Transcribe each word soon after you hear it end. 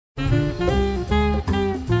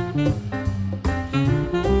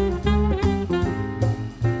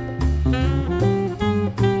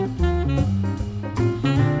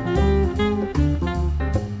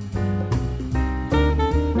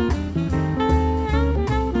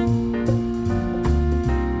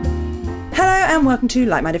and welcome to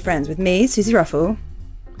Like-Minded Friends with me, Susie Ruffle.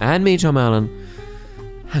 And me, Tom Allen.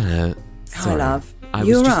 Hello. Hi, love. I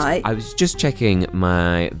was just checking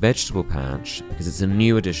my vegetable patch because it's a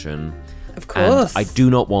new edition. Of course. And I do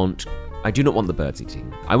not want the birds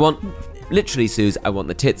eating. I want, literally, Suze, I want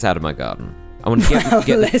the tits out of my garden. I want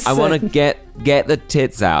to get the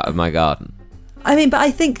tits out of my garden. I mean, but I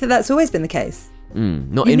think that's always been the case.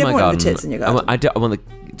 Not You've in never my garden. wanted the tits in your garden. I want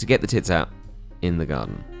to get the tits out in the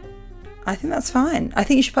garden. I think that's fine. I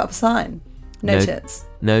think you should put up a sign. No tits.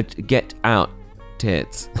 No, get out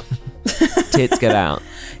tits. Tits get out.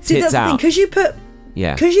 See, tits that's out. the thing.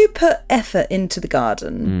 Because you put effort into the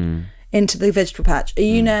garden, into the vegetable patch, are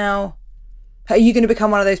you going to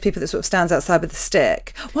become one of those people that sort of stands outside with a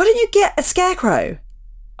stick? Why don't you get a scarecrow?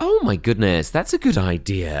 Oh my goodness, that's a good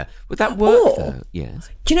idea. Would that work though?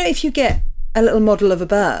 Yes. Do you know if you get a little model of a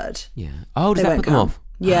bird? Yeah. Oh, does that put them off?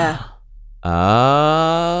 Yeah.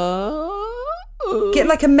 Oh. Get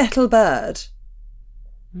like a metal bird.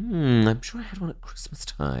 I'm sure I had one at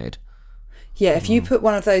Christmastide. Yeah, if you put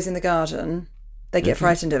one of those in the garden, they get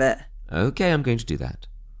frightened of it. Okay, I'm going to do that.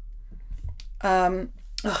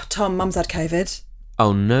 Tom, Mum's had COVID.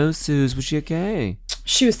 Oh no, Suze, was she okay?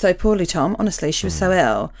 She was so poorly, Tom. Honestly, she was so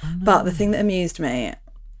ill. Oh, no. But the thing that amused me,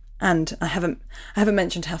 and I haven't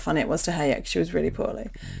mentioned how funny it was to her yet, 'cause she was really poorly.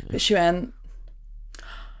 But she went,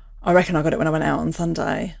 I reckon I got it when I went out on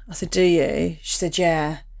Sunday. I said, do you? She said,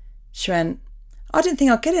 yeah. She went, I didn't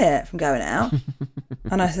think I'd get it from going out.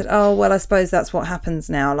 And I said, oh, well, I suppose that's what happens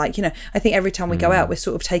now. Like, I think every time we go out, we're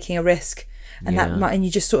sort of taking a risk. And and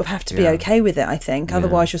you just sort of have to be okay with it, I think.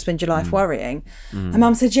 Otherwise, you'll spend your life worrying. And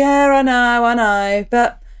Mum said, yeah, I know.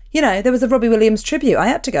 But, there was a Robbie Williams tribute. I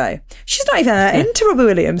had to go. She's not even into Robbie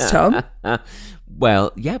Williams, Tom.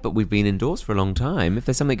 Well, yeah, but we've been indoors for a long time. If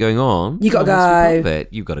there's something going on, you got to go.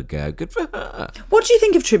 You've got to go. Good for her. What do you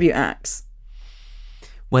think of tribute acts?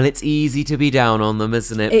 Well, it's easy to be down on them,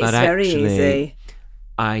 isn't it? It's very easy.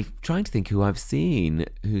 I'm trying to think who I've seen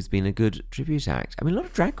who's been a good tribute act. I mean, a lot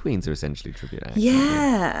of drag queens are essentially tribute acts.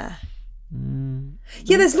 Yeah.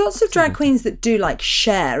 Yeah, there's lots of drag queens that do like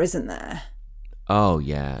Cher, isn't there? Oh,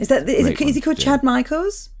 yeah. Is he called Chad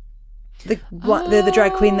Michaels? The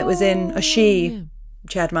drag queen that was in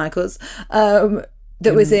Chad Michaels, that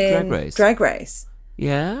was in Drag Race.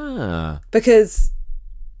 Yeah. Because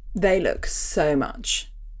they look so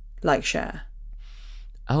much like Cher.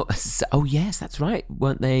 Oh yes, that's right.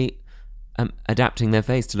 Weren't they adapting their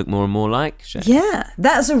face to look more and more like Cher? Yeah,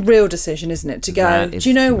 that's a real decision, isn't it? To go, do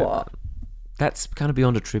you know what? That's kind of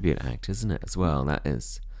beyond a tribute act, isn't it, as well?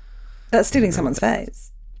 That's stealing someone's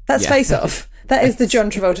face. That's Face Off. That is the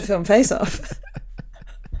John Travolta film Face Off.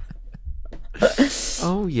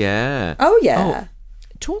 Oh, yeah. Oh, yeah.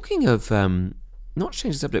 Talking of, not to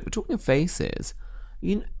change the subject, but talking of faces,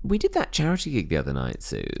 we did that charity gig the other night,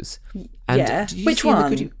 Suze. And Which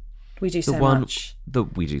one? We do so much.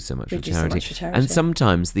 We do so much for charity. And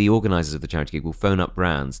sometimes the organisers of the charity gig will phone up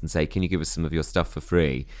brands and say, can you give us some of your stuff for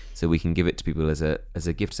free so we can give it to people as a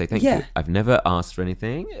gift to say thank you. I've never asked for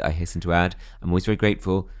anything. I hasten to add, I'm always very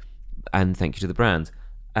grateful, and thank you to the brands.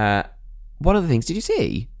 One of the things, did you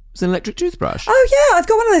see? It was an electric toothbrush. Oh yeah, I've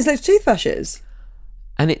got one of those electric toothbrushes.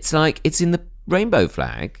 And it's in the rainbow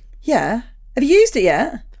flag. Yeah. Have you used it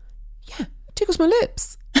yet? Yeah, it tickles my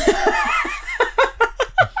lips. What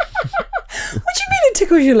do you mean it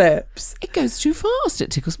tickles your lips? It goes too fast.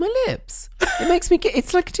 It tickles my lips. It makes me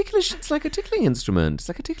it's like a tickling instrument. It's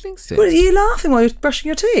like a tickling stick. What, are you laughing while you're brushing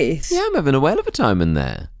your teeth? Yeah, I'm having a whale of a time in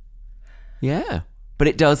there. Yeah. But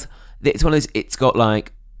it's one of those, it's got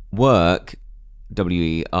like work,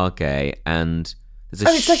 WERK, and there's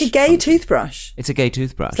it's like a gay toothbrush. It's a gay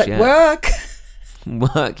toothbrush, it's like work.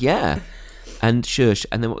 Work, yeah. And shush,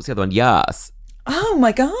 and then what was the other one? Yas. Oh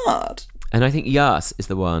my God. And I think Yas is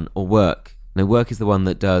the one, or work. No, work is the one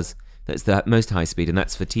that's the most high speed, and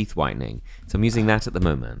that's for teeth whitening. So I'm using that at the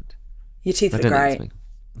moment. Your teeth are great.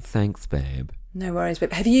 Thanks, babe. No worries,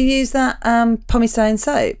 babe. Have you used that Pommy Stone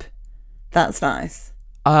soap? That's nice.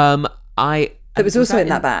 It was also in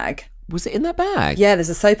that bag. Was it in that bag? Yeah, there's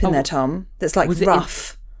a soap in there, Tom, that's like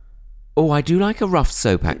rough. I do like a rough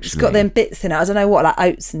soap, actually. It's got them bits in it. I don't know what, like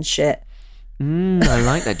oats and shit. I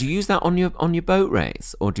like that. Do you use that on your boat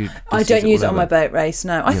race, or do you? I don't use it on my boat race.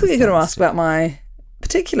 No, I thought you were going to ask about my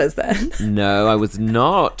particulars then. No, I was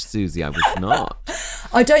not, Susie. I was not.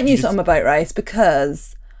 I don't use it on my boat race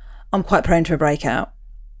because I'm quite prone to a breakout.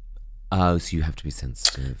 Oh, so you have to be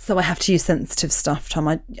sensitive. So I have to use sensitive stuff, Tom.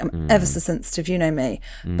 I'm ever so sensitive, you know me.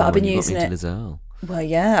 But I've been using it. Well,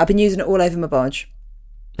 yeah, I've been using it all over my bodge.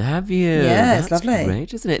 Have you? Yeah, it's lovely.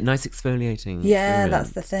 Great, isn't it? Nice exfoliating. Yeah, experience.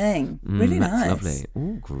 that's the thing. Really that's nice. Lovely.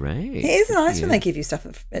 Oh, great. It is nice when they give you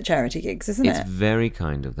stuff at charity gigs, isn't it? It's very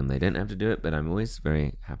kind of them. They don't have to do it, but I'm always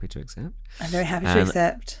very happy to accept. I'm very happy to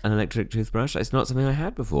accept. An electric toothbrush. It's not something I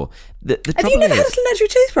had before. Have you never had an electric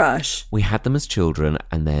toothbrush? We had them as children,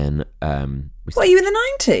 and then... What, are you in the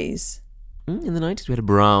 90s? In the 90s, we had a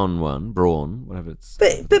brawn, whatever it's...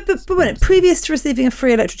 But when previous to receiving a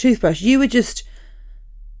free electric toothbrush, you were just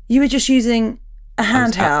using a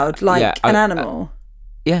handheld, an animal.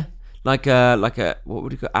 Yeah, like a what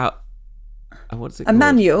would you call what's it called? A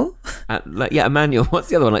manual. A manual. What's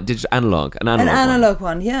the other one? Like digital analog. An analog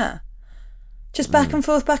one. Yeah. Just back and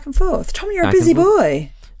forth, back and forth. Tom, you're a busy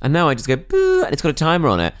boy. And now I just go boo, and it's got a timer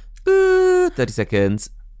on it. Boo, 30 seconds.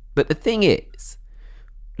 But the thing is,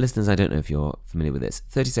 listeners, I don't know if you're familiar with this.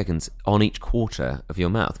 30 seconds on each quarter of your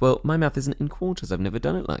mouth. Well, my mouth isn't in quarters. I've never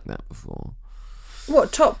done it like that before.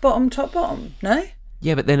 What, top, bottom? No?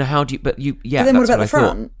 Yeah, but then how do you... But then what about the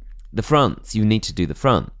front? The fronts. You need to do the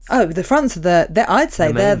fronts. Oh, the fronts are I'd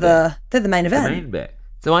say they're the main event. The main bit.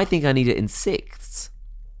 So I think I need it in sixths.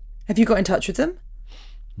 Have you got in touch with them?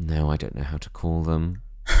 No, I don't know how to call them.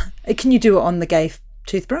 Can you do it on the gay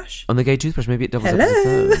toothbrush? On the gay toothbrush, maybe it doubles up as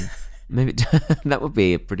a phone. Maybe that would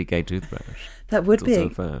be a pretty gay toothbrush. That would be. Also a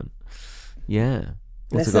phone. Yeah.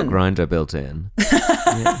 Also got grinder built in.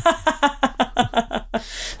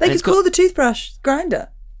 They could call the toothbrush grinder.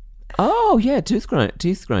 Oh yeah, tooth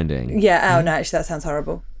grinding. Yeah. Oh no, actually that sounds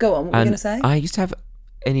horrible. Go on. What were you going to say? I used to have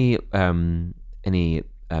any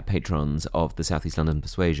patrons of the South East London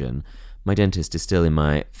Persuasion. My dentist is still in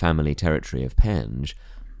my family territory of Penge.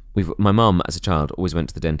 My mum, as a child, always went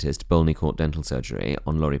to the dentist, Bolney Court Dental Surgery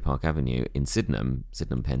on Laurie Park Avenue in Sydenham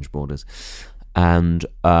Penge borders. And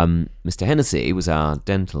Mr. Hennessy was our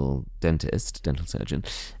dental surgeon,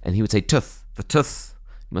 and he would say, "Tooth, the tooth.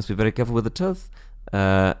 You must be very careful with the tooth."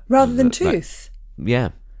 Rather than tooth? Yeah.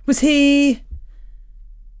 Was he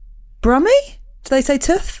Brummy? Do they say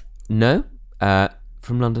tooth? No,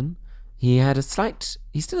 from London. He had a slight...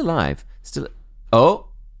 He's still alive. Oh,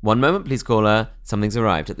 one moment, please, caller. Something's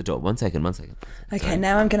arrived at the door. One second. Okay, sorry.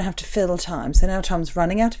 Now I'm going to have to fill time. So now Tom's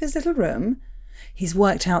running out of his little room. He's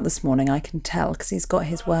worked out this morning, I can tell, because he's got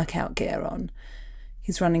his workout gear on.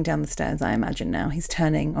 He's running down the stairs, I imagine now. He's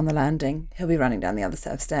turning on the landing. He'll be running down the other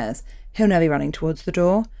set of stairs. He'll now be running towards the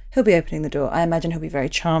door. He'll be opening the door. I imagine he'll be very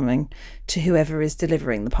charming to whoever is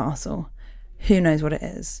delivering the parcel. Who knows what it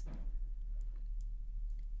is?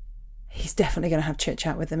 He's definitely going to have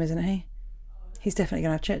chit-chat with them, isn't he? He's definitely going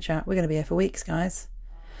to have chit-chat. We're going to be here for weeks, guys.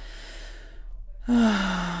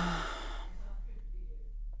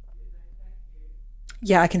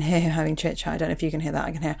 Yeah, I can hear him having chit-chat. I don't know if you can hear that.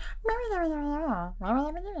 I can hear...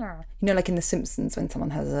 You know, like in The Simpsons, when someone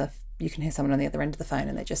has you can hear someone on the other end of the phone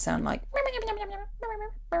and they just sound like...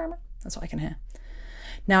 That's what I can hear.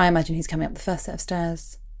 Now I imagine he's coming up the first set of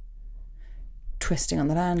stairs, twisting on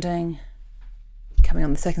the landing, coming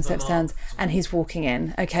on the second set of stairs, and he's walking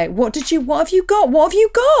in. Okay, what have you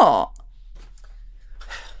got?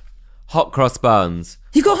 Hot cross buns.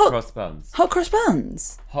 You got hot cross buns. Hot cross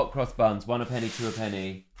buns? Hot cross buns. 1 a penny, 2 a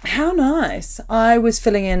penny. How nice. I was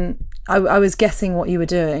filling in... I was guessing what you were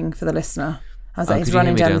doing for the listener. I was like, he's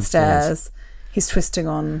running down the stairs. He's twisting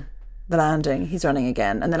on the landing. He's running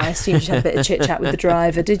again. And then I assumed you had a bit of chit-chat with the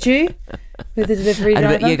driver. Did you? With the delivery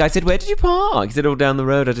driver? Yeah, I said, "Where did you park?" He said, "All down the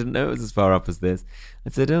road. I didn't know it was as far up as this." I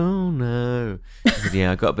said, "Oh, no." I said,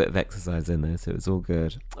 "Yeah, I got a bit of exercise in there, so it was all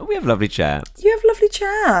good." Oh, we have lovely chats. You have lovely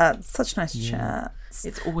chats. Such nice chats.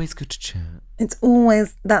 It's always good to chat.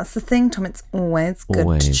 That's the thing, Tom. It's always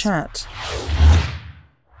good to chat.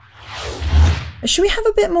 Should we have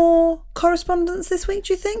a bit more correspondence this week,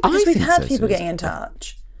 do you think? Because we've had people getting in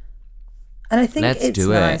touch. And I think it's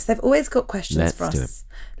nice. They've always got questions for us.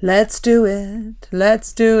 Let's do it.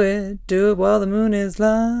 Let's do it. Do it while the moon is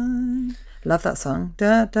light. Love that song.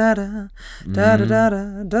 Da da da da da da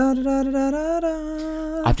da da da da da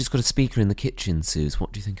da. I've just got a speaker in the kitchen, Suze.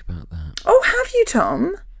 What do you think about that? Oh, have you,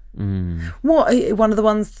 Tom? What? One of the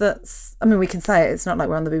ones that's... I mean, we can say it. It's not like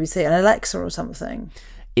we're on the BBC. An Alexa or something.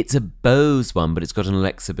 It's a Bose one, but it's got an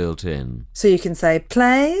Alexa built in. So you can say,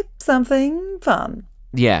 play something fun.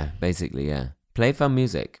 Yeah, basically, yeah. Play fun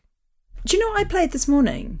music. Do you know what I played this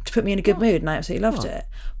morning to put me in a good mood, and I absolutely loved it?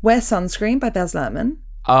 Wear Sunscreen by Bez Lerman.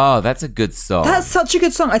 Oh, that's a good song. That's such a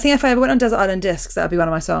good song. I think if I ever went on Desert Island Discs, that would be one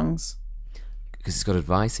of my songs. Because it's got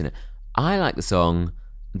advice in it. I like the song,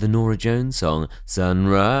 the Norah Jones song,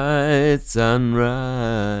 Sunrise,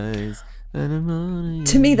 Sunrise.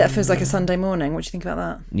 To me, that feels like a Sunday morning. What do you think about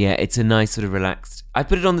that? Yeah, it's a nice sort of relaxed... I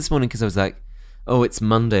put it on this morning because I was like, oh, it's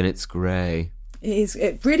Monday and it's grey.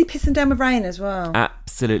 It really pissing down with rain as well.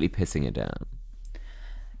 Absolutely pissing it down.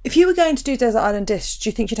 If you were going to do Desert Island Discs, do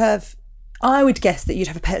you think you'd have... I would guess that you'd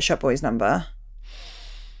have a Pet Shop Boys number.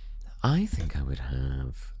 I think I would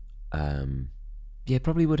have...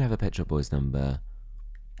 probably would have a Pet Shop Boys number.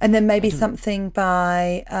 And then maybe something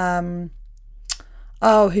by...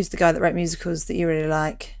 who's the guy that wrote musicals that you really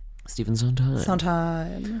like? Stephen Sondheim.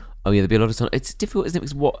 Sondheim. Oh, yeah, there'd be a lot of Sondheim. It's difficult, isn't it?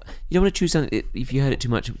 Because you don't want to choose something... If you heard it too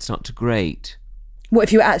much, it would start to grate. What,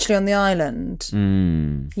 if you were actually on the island?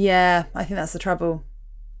 Mm. Yeah, I think that's the trouble.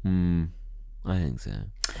 I think so.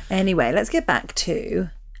 Anyway, let's get back to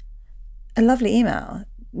a lovely email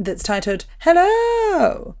that's titled,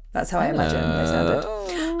 Hello! That's how I imagine they sounded.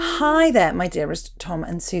 Hi there, my dearest Tom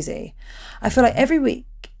and Susie. I feel like every week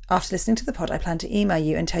after listening to the pod, I plan to email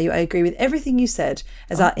you and tell you I agree with everything you said,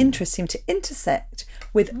 as our interests seem to intersect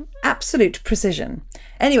with absolute precision.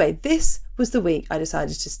 Anyway, this was the week I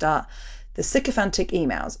decided to start the sycophantic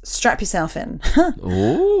emails. Strap yourself in.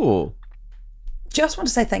 Ooh. Just want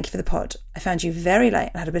to say thank you for the pod. I found you very late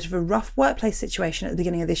and had a bit of a rough workplace situation at the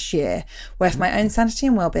beginning of this year, where for my own sanity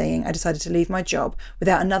and well-being, I decided to leave my job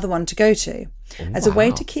without another one to go to. As a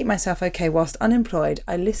way to keep myself okay whilst unemployed,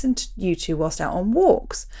 I listened to you two whilst out on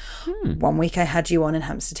walks. One week I had you on in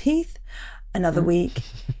Hampstead Heath. Another week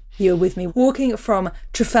you were with me walking from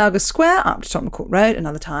Trafalgar Square up to Tottenham Court Road.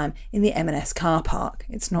 Another time in the M&S car park.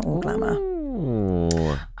 It's not all glamour.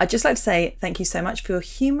 I'd just like to say thank you so much for your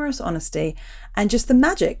humorous honesty and just the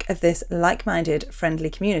magic of this like-minded, friendly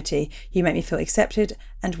community. You make me feel accepted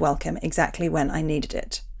and welcome exactly when I needed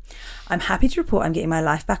it. I'm happy to report I'm getting my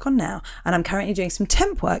life back on now, and I'm currently doing some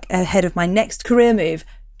temp work ahead of my next career move,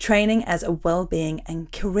 training as a well-being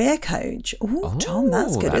and career coach. Oh, Tom,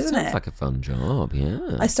 that's good, isn't it? That sounds like a fun job,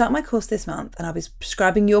 yeah. I start my course this month, and I'll be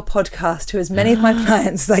prescribing your podcast to as many of my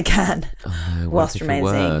clients as I can, whilst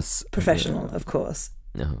remaining professional, of course.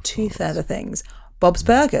 Two further things. Bob's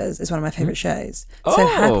Burgers is one of my favourite shows. So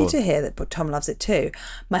happy to hear that Tom loves it too.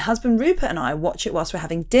 My husband Rupert and I watch it whilst we're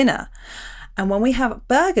having dinner. And when we have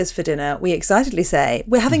burgers for dinner, we excitedly say,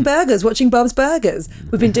 we're having burgers, watching Bob's Burgers.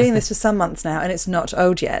 We've been doing this for some months now, and it's not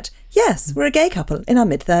old yet. Yes, we're a gay couple in our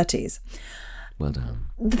mid-30s. Well done.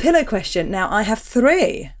 The pillow question. Now, I have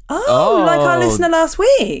 3. Oh, like our listener last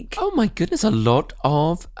week. Oh, my goodness, a lot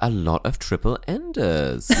of triple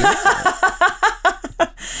enders.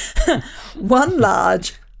 One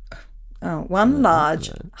large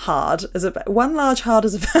hard as a...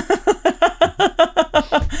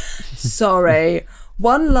 Sorry.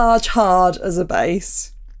 One large hard as a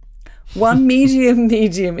base, one medium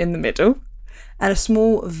in the middle, and a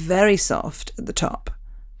small very soft at the top.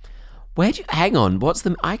 Hang on,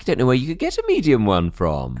 I don't know where you could get a medium one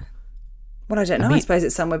from. Well, I don't know. I suppose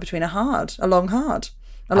it's somewhere between a long hard,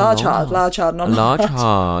 a large hard, and a large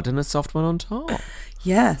hard, and a soft one on top.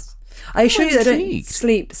 Yes. I assure you I don't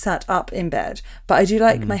sleep sat up in bed, but I do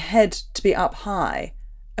like my head to be up high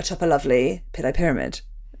atop a lovely pillow pyramid.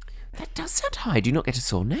 That does sound high. Do you not get a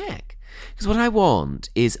sore neck? Because what I want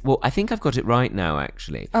is... Well, I think I've got it right now,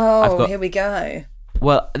 actually. Here we go.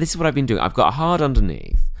 Well, this is what I've been doing. I've got a hard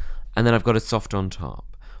underneath, and then I've got a soft on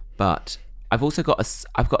top. But I've also got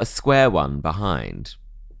a square one behind.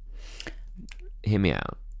 Hear me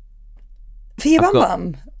out. For your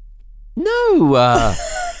bum? No!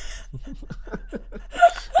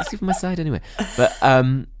 Let's see from my side anyway. But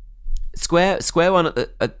square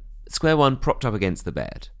one propped up against the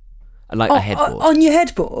bed. Like a headboard. On your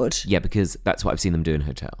headboard? Yeah, because that's what I've seen them do in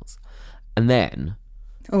hotels. And then...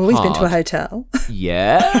 Always been to a hotel.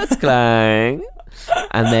 Yes, clang.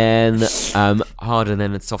 And then hard, and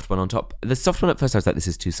then a soft one on top. The soft one at first I was like, this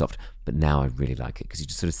is too soft. But now I really like it because you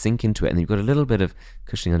just sort of sink into it and you've got a little bit of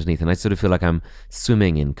cushioning underneath. And I sort of feel like I'm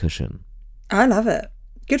swimming in cushion. I love it.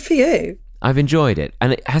 Good for you. I've enjoyed it.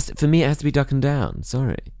 And for me, it has to be duck and down.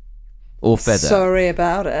 Sorry. Or feather. Sorry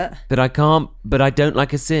about it. But I don't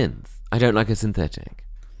like a synth. I don't like a synthetic.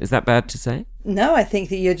 Is that bad to say? No, I think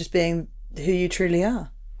that you're just being who you truly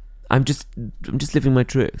are. I'm just living my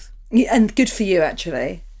truth. Yeah, and good for you,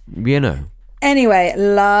 actually. You know. Anyway,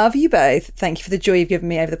 love you both. Thank you for the joy you've given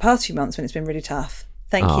me over the past few months when it's been really tough.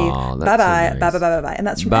 Thank you. Bye-bye. So nice. Bye. And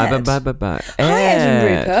that's from Ed. Bye. Hi, Ed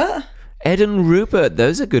and Rupert. Ed and Rupert.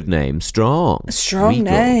 Those are good names. Strong regal.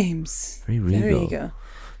 Names. Very regal.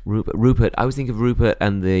 Rupert. I always think of Rupert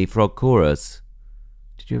and the Frog Chorus.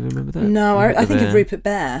 Did you ever remember that? No, I think of Rupert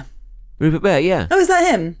Bear. Rupert Bear, yeah. Oh, is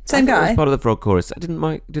that him? Same guy? It was part of the Frog Chorus. Didn't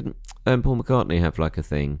Paul McCartney have like a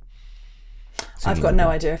thing? I've got no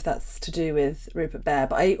idea if that's to do with Rupert Bear,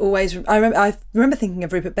 but I remember thinking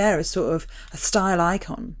of Rupert Bear as sort of a style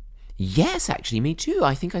icon. Yes, actually, me too.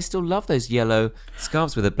 I think I still love those yellow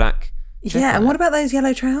scarves with a black Yeah, and what about those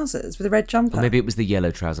yellow trousers with the red jumper? Or maybe it was the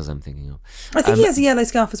yellow trousers I'm thinking of. I think he has a yellow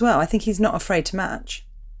scarf as well. I think he's not afraid to match.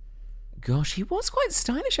 Gosh, he was quite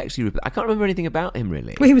stylish, actually, Rupert. I can't remember anything about him,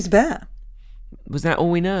 really. Well, he was a bear. Was that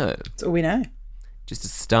all we know? That's all we know. Just a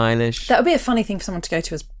stylish... That would be a funny thing for someone to go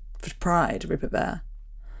to as for Pride, Rupert Bear.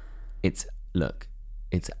 Look,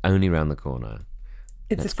 it's only round the corner.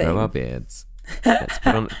 Let's grow our beards. Let's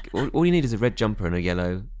put on... All you need is a red jumper and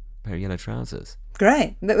a pair of yellow trousers.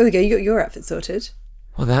 Great. There we go. You got your outfit sorted.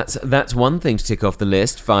 Well, that's one thing to tick off the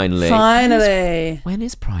list, finally. Finally. When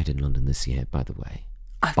is Pride in London this year, by the way?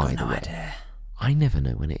 I've got no idea. I never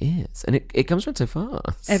know when it is. And it comes around so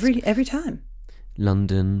fast. Every time.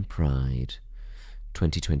 London Pride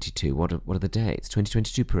 2022. What are the dates?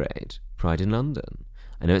 2022 Parade. Pride in London.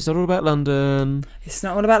 I know it's not all about London. It's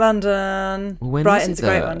not all about London. Well, Brighton's a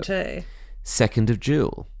great one too. 2nd of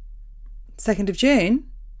June. 2nd of June?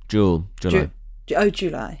 July.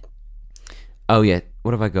 July. Oh, yeah.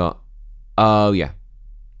 What have I got? Oh, yeah.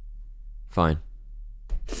 Fine.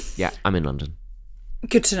 Yeah, I'm in London.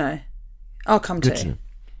 Good to know. I'll come Good too. to know.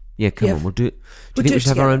 Yeah, come on, we'll do it. Do you think we should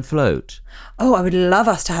have our own float? Oh, I would love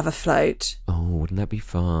us to have a float. Oh, wouldn't that be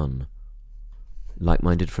fun?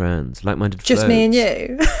 Like-minded friends. Like-minded Just floats. me and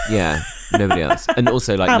you? Yeah, nobody else. And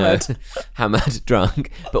also, like, hammered. Hammered,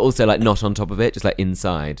 drunk, but also, like, not on top of it, just, like,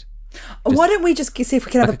 inside. Why don't we just see if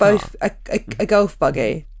we can have a golf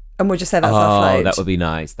buggy, and we'll just say that's our float? Oh, that would be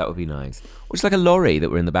nice. Or just, like, a lorry that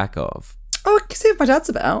we're in the back of. Oh, I can see if my dad's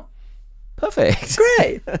about. Perfect.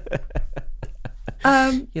 Great.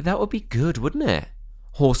 Yeah, that would be good, wouldn't it?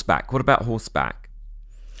 Horseback. What about horseback?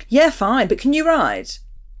 Yeah, fine. But can you ride?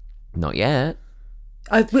 Not yet.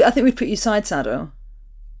 I think we'd put you side saddle.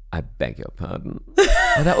 I beg your pardon.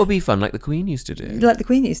 Oh, that would be fun, like the Queen used to do. Like the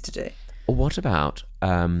Queen used to do. Or what about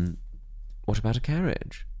a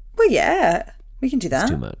carriage? Well, yeah, we can do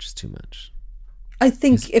that. It's too much. I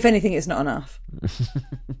think, if anything, it's not enough.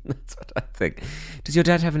 That's what I think. Does your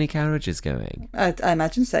dad have any carriages going? I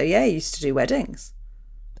imagine so. Yeah, he used to do weddings.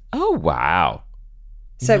 Oh wow!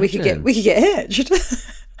 So we could get hitched.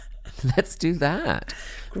 Let's do that.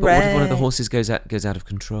 Great. But what if one of the horses goes out of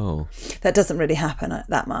control? That doesn't really happen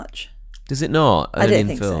that much. Does it not? I don't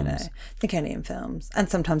think so. No, I think only in films, and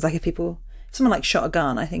sometimes like if someone like shot a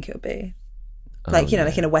gun, I think it would be. Like,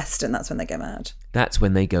 like in a Western, that's when they go mad. That's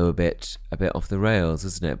when they go a bit off the rails,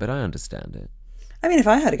 isn't it? But I understand it. I mean, if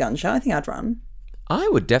I heard a gunshot, I think I'd run. I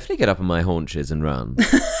would definitely get up on my haunches and run.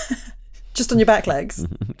 Just on your back legs?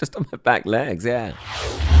 Just on my back legs, yeah.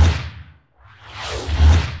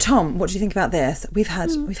 Tom, what do you think about this? We've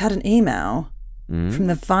had an email from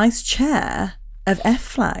the vice chair of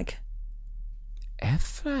F-Flag.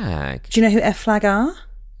 F-Flag? Do you know who F-Flag are?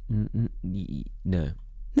 No.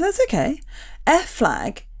 No, that's okay.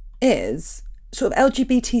 F-Flag is sort of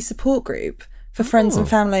LGBT support group for friends and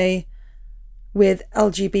family with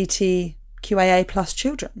LGBTQIA plus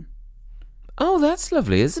children. Oh, that's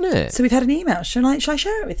lovely, isn't it? So we've had an email. Shall I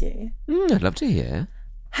share it with you? I'd love to hear.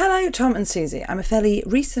 Hello, Tom and Susie. I'm a fairly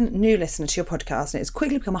recent new listener to your podcast and it's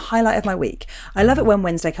quickly become a highlight of my week. I love it when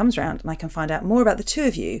Wednesday comes around and I can find out more about the two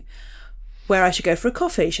of you, where I should go for a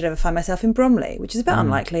coffee should I ever find myself in Bromley, which is a bit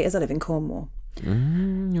unlikely as I live in Cornwall.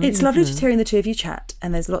 It's lovely just hearing the two of you chat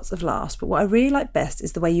and there's lots of laughs, but what I really like best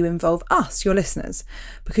is the way you involve us, your listeners,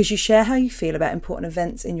 because you share how you feel about important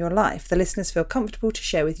events in your life. The listeners feel comfortable to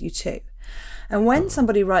share with you too. And when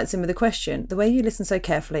somebody writes in with a question, the way you listen so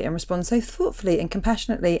carefully and respond so thoughtfully and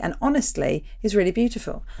compassionately and honestly is really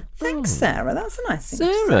beautiful. Thanks, Sarah. That's a nice thing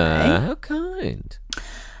to say. Sarah, how kind.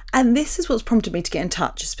 And this is what's prompted me to get in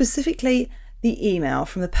touch, specifically the email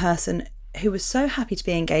from the person who was so happy to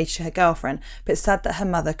be engaged to her girlfriend, but sad that her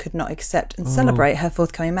mother could not accept and celebrate her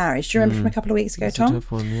forthcoming marriage. Do you remember from a couple of weeks ago, That's Tom? a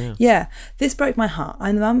tough one, yeah. Yeah, this broke my heart.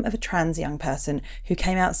 I'm the mum of a trans young person who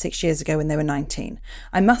came out 6 years ago when they were 19.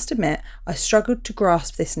 I must admit, I struggled to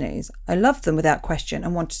grasp this news. I loved them without question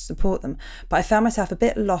and wanted to support them, but I found myself a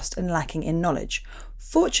bit lost and lacking in knowledge.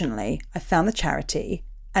 Fortunately, I found the charity,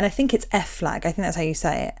 and I think it's F-Flag. I think that's how you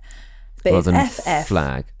say it. But Rather it's than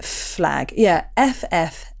flag. Flag. Yeah,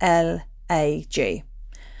 FFLAG.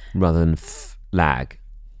 Rather than flag.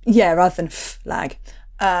 Yeah, rather than flag.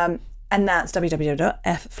 And that's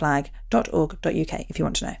www.fflag.org.uk if you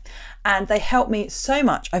want to know. And they help me so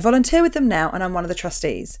much. I volunteer with them now and I'm one of the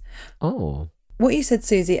trustees. Oh. What you said,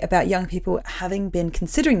 Susie, about young people having been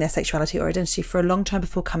considering their sexuality or identity for a long time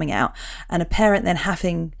before coming out and a parent then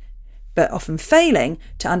having, but often failing,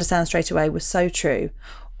 to understand straight away was so true.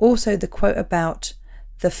 Also, the quote about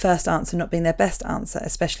the first answer not being their best answer,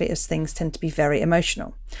 especially as things tend to be very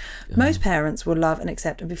emotional. Most parents will love and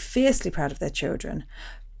accept and be fiercely proud of their children,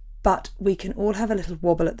 but we can all have a little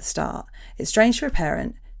wobble at the start. It's strange for a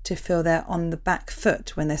parent to feel they're on the back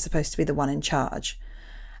foot when they're supposed to be the one in charge.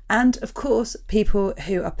 And of course, people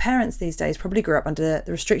who are parents these days probably grew up under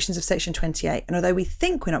the restrictions of Section 28. And although we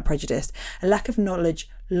think we're not prejudiced, a lack of knowledge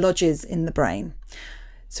lodges in the brain.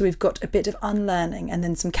 So we've got a bit of unlearning and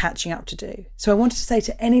then some catching up to do. So I wanted to say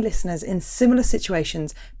to any listeners in similar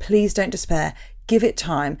situations, please don't despair, give it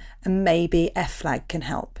time, and maybe F-Flag can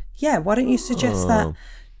help. Yeah, why don't you suggest that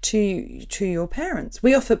to your parents?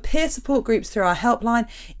 We offer peer support groups through our helpline,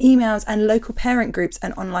 emails, and local parent groups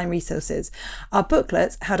and online resources. Our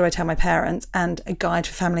booklets, How Do I Tell My Parents, and A Guide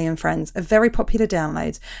for Family and Friends are very popular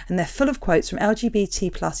downloads, and they're full of quotes from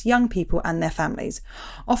LGBT plus young people and their families.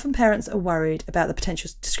 Often parents are worried about the potential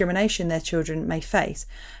discrimination their children may face,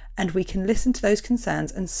 and we can listen to those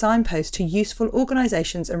concerns and signpost to useful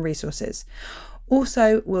organisations and resources.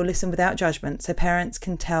 Also, we'll listen without judgment so parents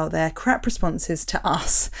can tell their crap responses to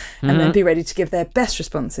us and then be ready to give their best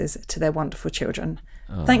responses to their wonderful children.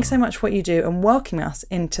 Thanks so much for what you do and welcoming us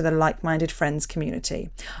into the like-minded friends community.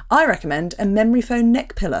 I recommend a memory foam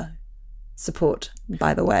neck pillow support,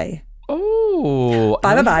 by the way. Oh.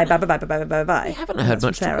 Bye-bye. I haven't heard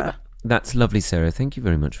much talk about. That's lovely, Sarah. Thank you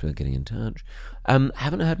very much for getting in touch.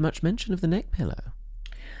 Haven't heard much mention of the neck pillow.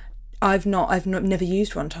 I've never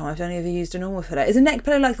used one, Tom. I've only ever used a normal pillow. Is a neck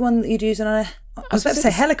pillow like the one that you'd use on a... I was about to say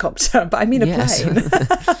helicopter, but I mean a plane.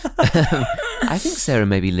 I think Sarah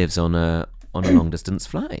maybe lives on a long distance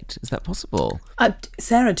flight. Is that possible?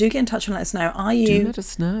 Sarah, do get in touch and let us know. Do let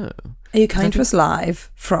us know. Are you coming to us live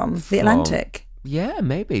from the Atlantic? Yeah,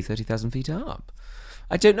 maybe 30,000 feet up.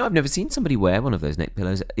 I don't know. I've never seen somebody wear one of those neck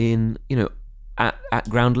pillows at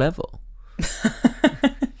ground level.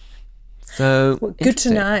 So well, good to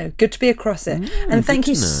know. Good to be across it. And thank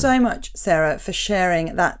you so much, Sarah, for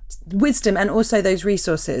sharing that wisdom and also those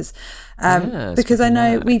resources. Because I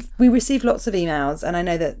know we receive lots of emails, and I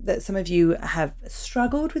know that some of you have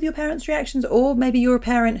struggled with your parents' reactions, or maybe you're a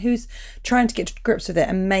parent who's trying to get to grips with it,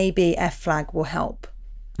 and maybe F-Flag will help.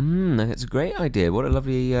 That's a great idea. What a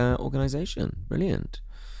lovely organisation. Brilliant.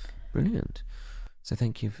 So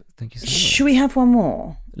thank you so much. Should we have one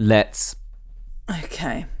more? Let's.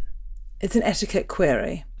 Okay. It's an etiquette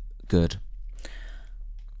query. Good.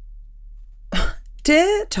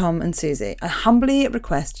 Dear Tom and Susie, I humbly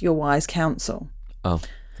request your wise counsel. Oh,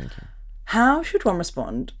 thank you. How should one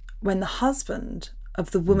respond when the husband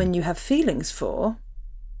of the woman you have feelings for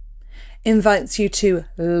invites you to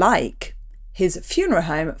like his funeral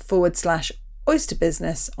home / oyster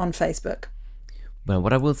business on Facebook? Well,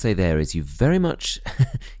 what I will say there is you've very much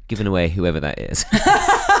given away whoever that is.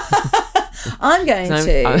 I'm going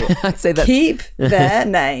to I'd say keep their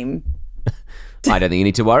name. I don't think you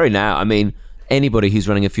need to worry now. I mean, anybody who's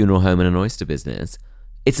running a funeral home and an oyster business,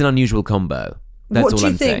 it's an unusual combo. That's all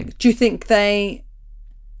I'm saying. Do you think they...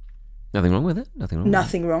 Nothing wrong with it.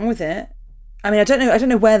 Nothing wrong with it. I mean, I don't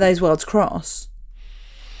know where those worlds cross.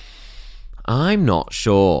 I'm not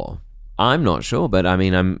sure, but I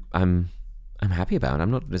mean, I'm happy about it.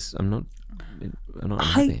 I'm not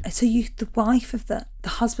unhappy. So you, the wife of the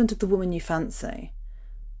husband of the woman you fancy.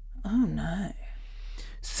 Oh no.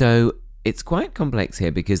 So it's quite complex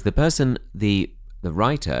here because the person, the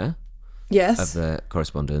writer, yes, of the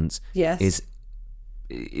correspondence, yes, is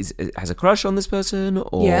has a crush on this person,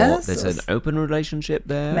 or yes, there's an open relationship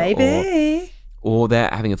there, maybe, or they're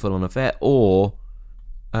having a full-on affair, or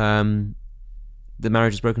the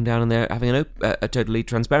marriage is broken down and they're having a totally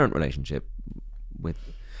transparent relationship with.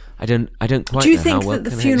 I don't quite. Do you know think how well that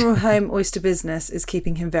the funeral home oyster business is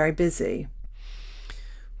keeping him very busy?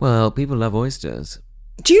 Well, people love oysters.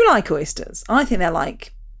 Do you like oysters? I think they're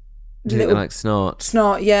like. Do you think they're like snot?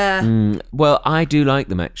 Snot, yeah. Well, I do like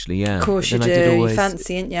them actually, yeah. Of course you do. You're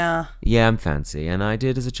fancy, ain't ya? Yeah, I'm fancy, and I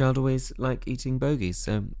did as a child always like eating bogies.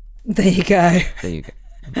 So there you go. It's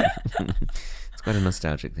quite a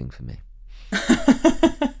nostalgic thing for me.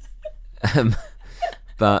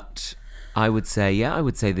 But I would say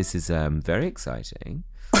this is very exciting.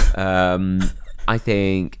 I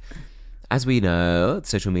think, as we know,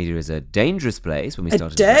 social media is a dangerous place. When we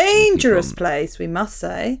started, a dangerous place, we must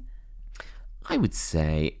say. I would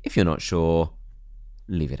say, if you're not sure,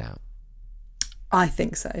 leave it out. I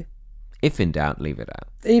think so. If in doubt, leave it out.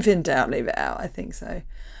 If in doubt, leave it out. I think so.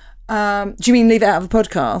 Do you mean leave it out of the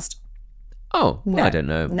podcast? Oh, no. I don't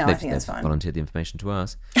know. No, I think that's fine. Volunteered the information to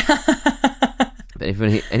us. But if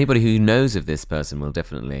anybody who knows of this person will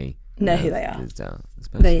definitely know who they are.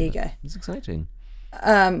 There you go. It's exciting.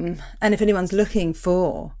 And if anyone's looking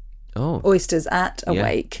for oysters at a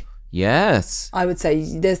wake, yes, I would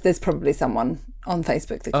say there's probably someone on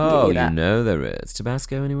Facebook that can give you that. You know there is.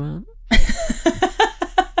 Tabasco, anyone?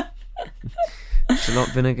 Shallot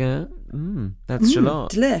vinegar. That's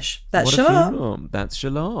shallot. Delish. That's what shallot. A funeral. That's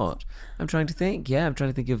shallot. I'm trying to think. Yeah, I'm trying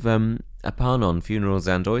to think of a pun on funerals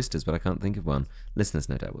and oysters, but I can't think of one. Listeners,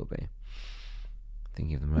 no doubt will be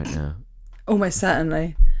thinking of them right now. Almost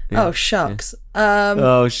certainly. Yeah, oh shucks. Yeah.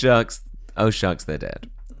 Oh shucks. Oh shucks, they're dead.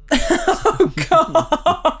 Oh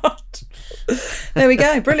God. There we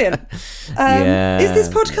go. Brilliant. Is this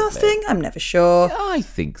podcasting? I'm never sure. I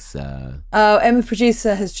think so. Oh, Emma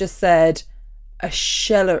producer has just said a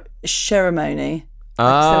ceremony.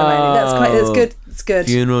 That's good. It's good.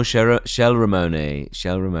 Funeral ceremony.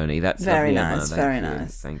 That's very lovely, nice. Emma. Very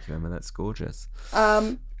nice. Thank you, Emma. That's gorgeous.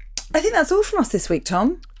 I think that's all from us this week,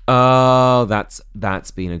 Tom. Oh, that's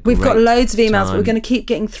been a great We've got loads of emails, time. but we're going to keep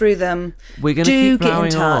getting through them. We're going to keep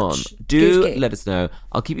plowing on. Let us know.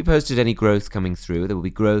 I'll keep you posted any growth coming through. There will be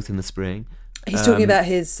growth in the spring. He's talking about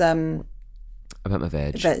his... about my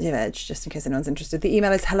veg. Veg, just in case anyone's interested. The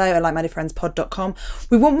email is hello@likemindedfriendspod.com.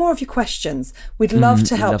 We want more of your questions. We'd love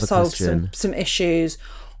to help solve some issues.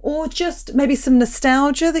 Or just maybe some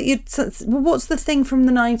nostalgia that you'd... What's the thing from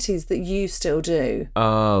the 90s that you still do?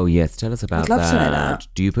 Oh, yes. Tell us about that. I'd love to know that.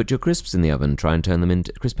 Do you put your crisps in the oven, try and turn them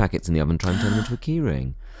into... crisp packets in the oven, try and turn them into a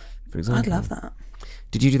keyring, for example? I'd love that.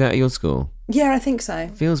 Did you do that at your school? Yeah, I think so.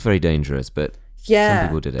 Feels very dangerous, but some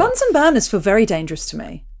people did it. Buns and burners feel very dangerous to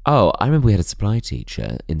me. Oh, I remember we had a supply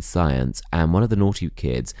teacher in science, and one of the naughty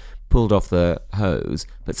kids pulled off the hose,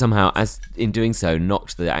 but somehow, as in doing so,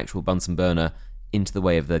 knocked the actual Bunsen burner into the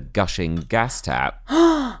way of the gushing gas tap.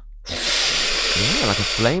 Yeah, like a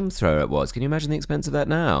flamethrower it was. Can you imagine the expense of that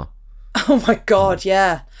now? Oh my God,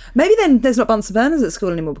 yeah. Maybe then there's not Bunsen burners at school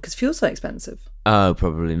anymore because fuel's so expensive. Oh,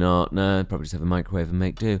 probably not. No, probably just have a microwave and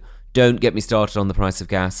make do. Don't get me started on the price of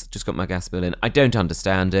gas. Just got my gas bill in. I don't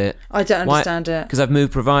understand it. I don't understand it. Because I've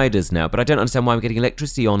moved providers now, but I don't understand why I'm getting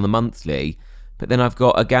electricity on the monthly, but then I've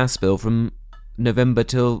got a gas bill from November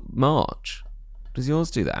till March. Does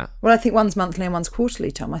yours do that? Well, I think one's monthly and one's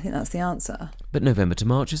quarterly, Tom. I think that's the answer. But November to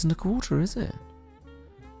March isn't a quarter, is it?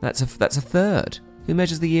 That's a third. Who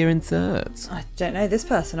measures the year in thirds? I don't know. This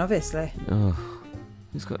person, obviously. Oh,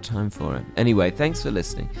 who's got time for it? Anyway, thanks for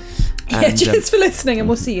listening. And, cheers for listening, and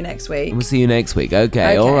we'll see you next week. We'll see you next week.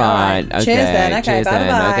 Okay, all right. Okay. Cheers then. Okay, cheers bye-bye.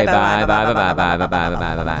 then. Okay,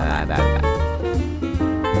 Bye-bye. bye.